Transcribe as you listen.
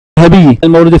الذهبي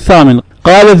المورد الثامن.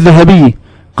 قال الذهبي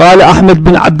قال أحمد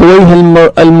بن عبدويه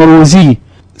المروزي: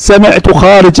 سمعت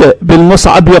خارج بن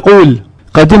مصعب يقول: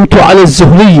 قدمت على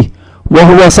الزهري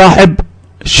وهو صاحب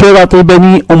شرط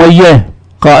بني أمية،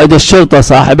 قائد الشرطة،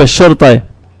 صاحب الشرطة،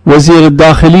 وزير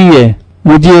الداخلية،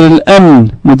 مدير الأمن،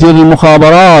 مدير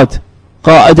المخابرات،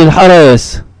 قائد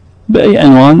الحرس، بأي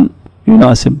عنوان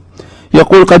يناسب.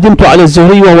 يقول: قدمت على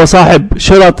الزهري وهو صاحب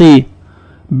شرط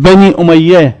بني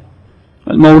أمية.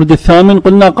 المورد الثامن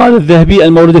قلنا قال الذهبي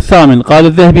المورد الثامن. قال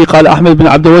الذهبي قال أحمد بن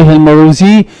عبدويه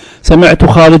المروزي: سمعت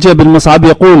خارج بن مصعب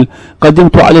يقول: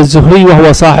 قدمت على الزهري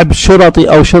وهو صاحب شرط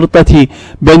أو شرطة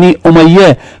بني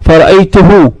أمية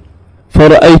فرأيته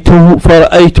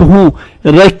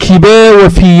ركب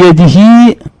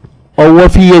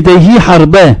وفي يديه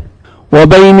حربة،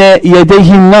 وبين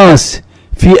يديه الناس،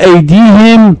 في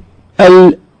أيديهم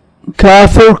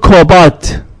الكافركوبات،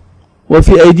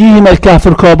 وفي أيديهم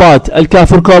الكافركوبات.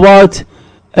 الكافركوبات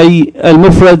أي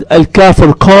المفرد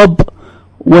الكافركوب،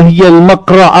 وهي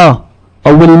المقرعة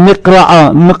أو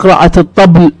المقرعة، مقرعة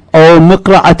الطبل أو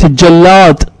مقرعة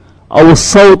الجلاد أو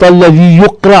الصوت الذي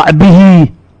يقرع به.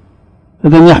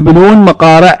 إذن يحملون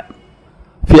مقارع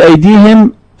في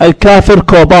أيديهم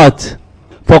الكافركوبات.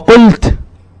 فقلت: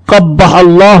 قبح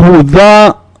الله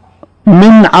ذا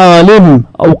من عالم،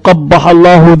 أو قبح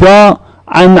الله ذا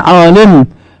عن عالم،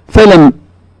 فلم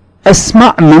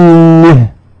أسمع منه.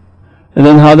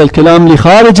 إذن هذا الكلام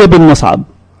لخارج بن مصعب،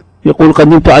 يقول: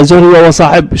 قدمت على الزهري وهو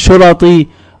صاحب شرطي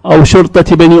أو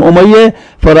شرطة بني أمية،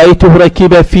 فرأيته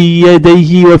ركب في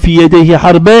يديه وفي يديه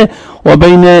حربة،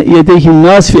 وبين يديه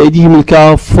الناس، في أيديهم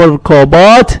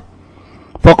الكافركوبات.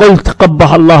 فقلت: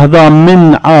 قبح الله ذا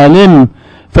من عالم،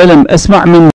 فلم أسمع منه.